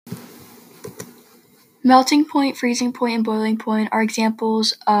Melting point, freezing point, and boiling point are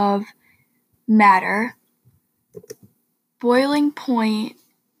examples of matter. Boiling point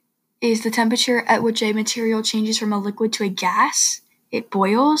is the temperature at which a material changes from a liquid to a gas. It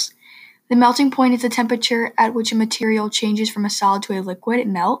boils. The melting point is the temperature at which a material changes from a solid to a liquid. It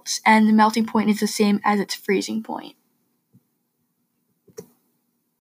melts. And the melting point is the same as its freezing point.